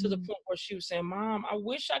 to the Mm. point where she was saying, Mom, I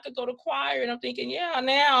wish I could go to choir. And I'm thinking, yeah,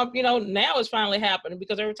 now it's finally happening,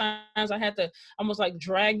 because every time I had to almost like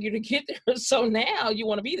drag you to get there. So now you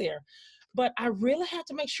want to be there. But I really had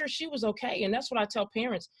to make sure she was okay. And that's what I tell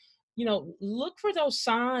parents. Look for those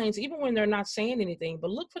signs, even when they're not saying anything,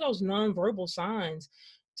 but look for those nonverbal signs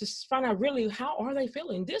to find out really how are they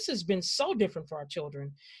feeling. This has been so different for our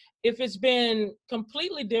children. If it's been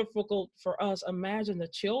completely difficult for us, imagine the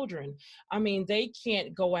children. I mean, they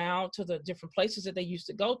can't go out to the different places that they used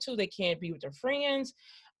to go to. They can't be with their friends.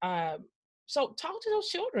 Uh, so talk to those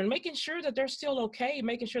children, making sure that they're still okay,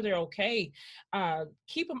 making sure they're okay.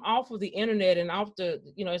 Keep them off of the internet and off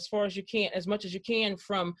as far as you can, as much as you can,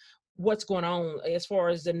 from what's going on as far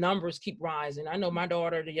as the numbers keep rising. I know my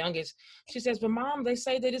daughter, the youngest, she says, but mom, they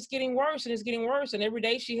say that it's getting worse and it's getting worse. And every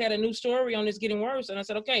day she had a new story on it's getting worse. And I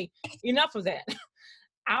said, okay, enough of that.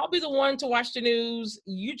 I'll be the one to watch the news.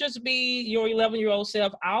 You just be your 11-year-old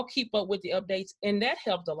self. I'll keep up with the updates. And that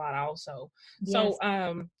helped a lot also. Yes.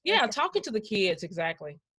 So, yeah, talking to the kids.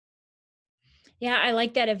 Exactly. Yeah, I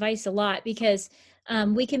like that advice a lot because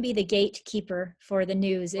we can be the gatekeeper for the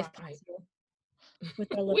news if Right. possible.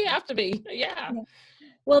 With our We little, have to be. Yeah. yeah.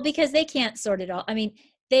 Well, because they can't sort it all. I mean,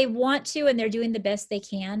 they want to, and they're doing the best they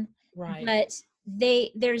can, Right. but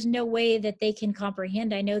there's no way that they can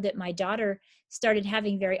comprehend. I know that my daughter started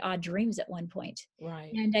having very odd dreams at one point,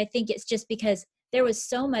 Right. and I think it's just because there was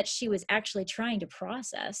so much she was actually trying to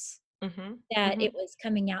process Mm-hmm. that Mm-hmm. it was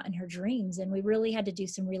coming out in her dreams, and we really had to do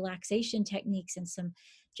some relaxation techniques and some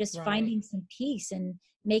just Right. finding some peace and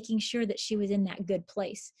making sure that she was in that good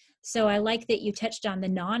place. So I like that you touched on the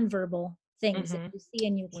nonverbal things that Mm-hmm. you see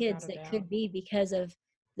in your Without kids a that doubt. could be because of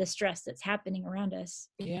the stress that's happening around us.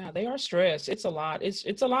 Yeah, they are stressed. It's a lot. It's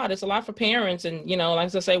a lot. It's a lot for parents. And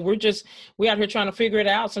like I say, we out here trying to figure it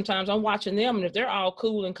out. Sometimes I'm watching them, and if they're all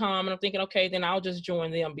cool and calm, and I'm thinking, okay, then I'll just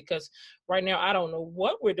join them because right now I don't know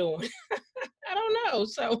what we're doing. I don't know.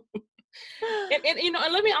 So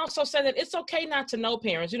and let me also say that it's okay not to know,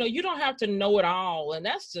 parents. You don't have to know it all. And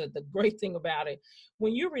that's the great thing about it.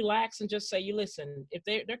 When you relax and just say, you listen, if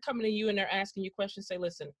they're coming to you and they're asking you questions, say,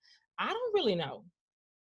 listen, I don't really know.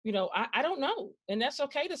 I don't know. And that's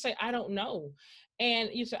okay to say, I don't know. And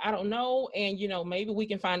you say, I don't know. And, maybe we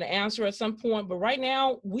can find the answer at some point. But right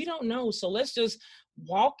now, we don't know. So let's just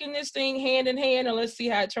walk in this thing hand in hand and let's see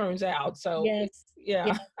how it turns out. So, Yes.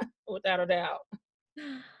 yeah, without a doubt.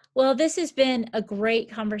 Well, this has been a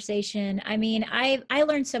great conversation. I mean, I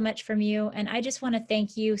learned so much from you, and I just want to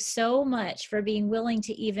thank you so much for being willing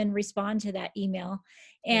to even respond to that email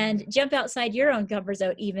and Yeah. jump outside your own comfort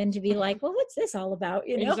zone, even to be like, well, what's this all about?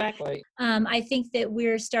 Exactly. I think that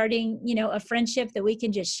we're starting, a friendship that we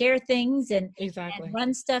can just share things and Exactly.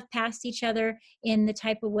 run stuff past each other in the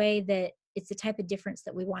type of way that it's the type of difference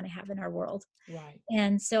that we want to have in our world. Right.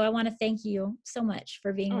 And so I want to thank you so much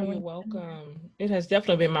for being Oh, you're willing to come here. welcome. It has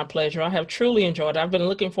definitely been my pleasure. I have truly enjoyed it. I've been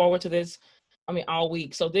looking forward to this, all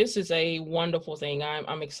week. So this is a wonderful thing.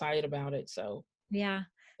 I'm excited about it. So Yeah.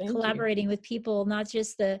 thank you. Collaborating with people, not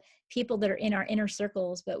just the people that are in our inner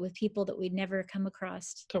circles, but with people that we'd never come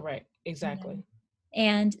across. Correct. You know, Exactly.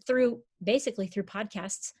 and basically through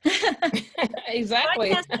podcasts.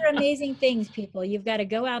 Exactly. Podcasts are amazing things, people. You've got to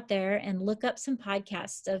go out there and look up some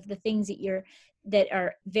podcasts of the things that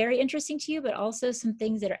are very interesting to you, but also some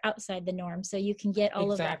things that are outside the norm. So you can get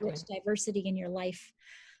all of that Exactly. rich diversity in your life.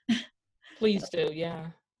 Please do.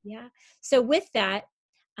 Yeah. Yeah. So with that,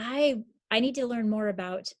 I need to learn more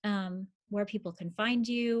about where people can find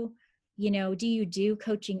you. Do you do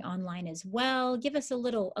coaching online as well? Give us a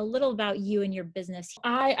little about you and your business.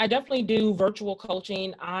 I definitely do virtual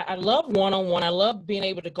coaching. I love one-on-one. I love being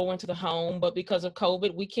able to go into the home, but because of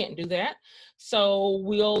COVID, we can't do that. So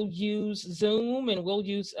we'll use Zoom and we'll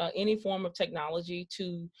use any form of technology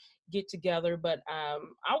to get together. But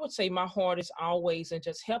I would say my heart is always in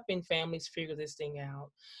just helping families figure this thing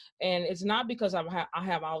out. And it's not because I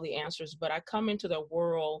have all the answers, but I come into the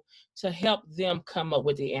world to help them come up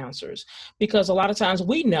with the answers. Because a lot of times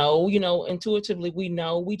we know, intuitively we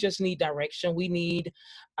know, we just need direction. We need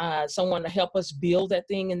someone to help us build that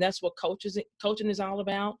thing. And that's what coaching is all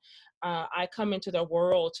about. I come into their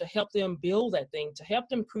world to help them build that thing, to help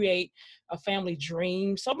them create a family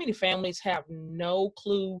dream. So many families have no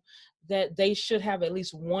clue that they should have at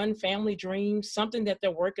least one family dream, something that they're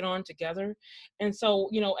working on together. And so,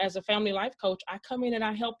 as a family life coach, I come in and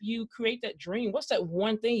I help you create that dream. What's that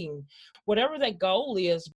one thing? Whatever that goal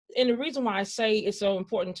is. And the reason why I say it's so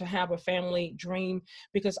important to have a family dream,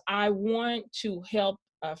 because I want to help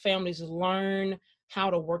families learn how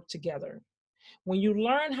to work together. When you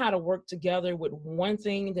learn how to work together with one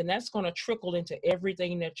thing, then that's going to trickle into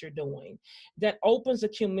everything that you're doing. That opens the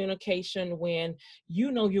communication when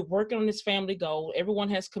you're working on this family goal. Everyone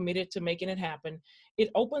has committed to making it happen. It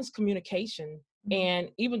opens communication. And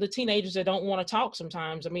even the teenagers that don't want to talk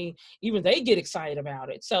sometimes, even they get excited about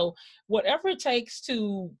it. So whatever it takes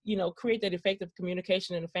to, create that effective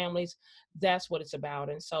communication in the families, that's what it's about.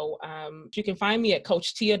 And so you can find me at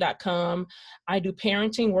coachtia.com. I do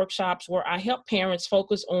parenting workshops where I help parents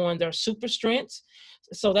focus on their super strengths.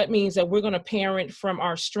 So that means that we're going to parent from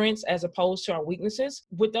our strengths as opposed to our weaknesses.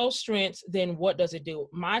 With those strengths, then what does it do?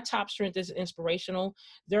 My top strength is inspirational.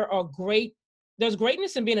 There's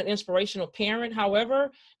greatness in being an inspirational parent. However,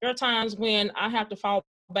 there are times when I have to fall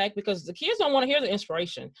back because the kids don't want to hear the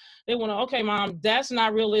inspiration. They want to, okay, mom, that's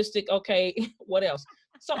not realistic. Okay, what else?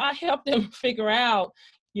 So I help them figure out,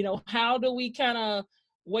 how do we kind of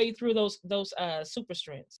wade through those super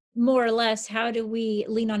strengths? More or less, how do we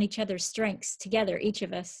lean on each other's strengths together, each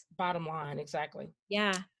of us? Bottom line, exactly.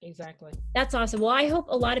 Yeah. Exactly. That's awesome. Well, I hope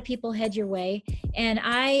a lot of people head your way. And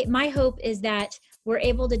my hope is that we're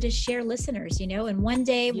able to just share listeners, and one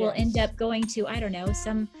day we'll end up going to, I don't know,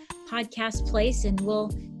 some podcast place, and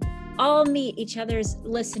we'll all meet each other's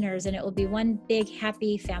listeners, and it will be one big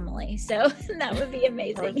happy family. So that would be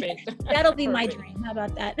amazing. Perfect. That'll be my dream. How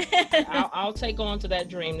about that? I'll take on to that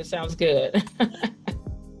dream. That sounds good.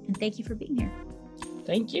 And thank you for being here.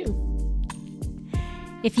 Thank you.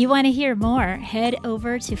 If you want to hear more, head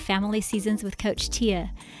over to Family Seasons with Coach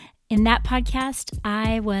Tia. In that podcast,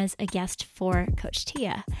 I was a guest for Coach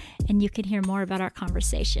Tia, and you can hear more about our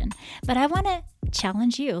conversation. But I want to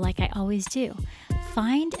challenge you, like I always do.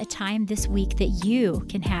 Find a time this week that you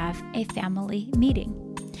can have a family meeting.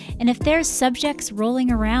 And if there's subjects rolling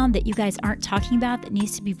around that you guys aren't talking about that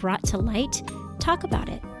needs to be brought to light, talk about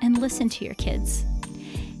it and listen to your kids.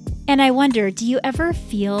 And I wonder, do you ever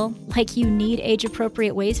feel like you need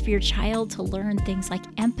age-appropriate ways for your child to learn things like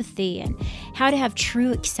empathy and how to have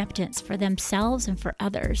true acceptance for themselves and for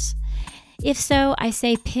others? If so, I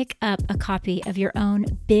say pick up a copy of your own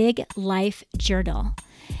Big Life Journal.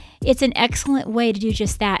 It's an excellent way to do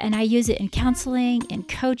just that, and I use it in counseling, in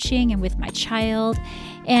coaching, and with my child.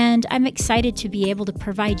 And I'm excited to be able to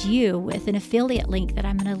provide you with an affiliate link that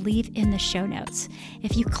I'm going to leave in the show notes.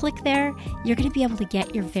 If you click there, you're going to be able to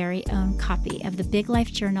get your very own copy of the Big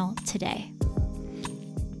Life Journal today.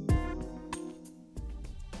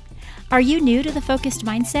 Are you new to the Focused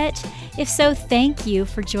Mindset? If so, thank you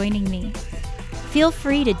for joining me. Feel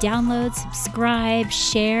free to download, subscribe,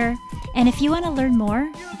 share, and if you want to learn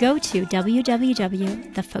more, go to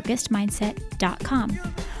www.thefocusedmindset.com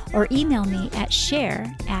or email me at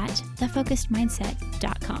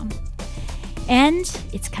share@thefocusedmindset.com. And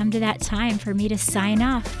it's come to that time for me to sign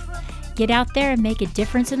off. Get out there and make a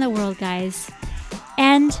difference in the world, guys.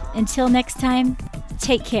 And until next time,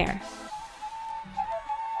 take care.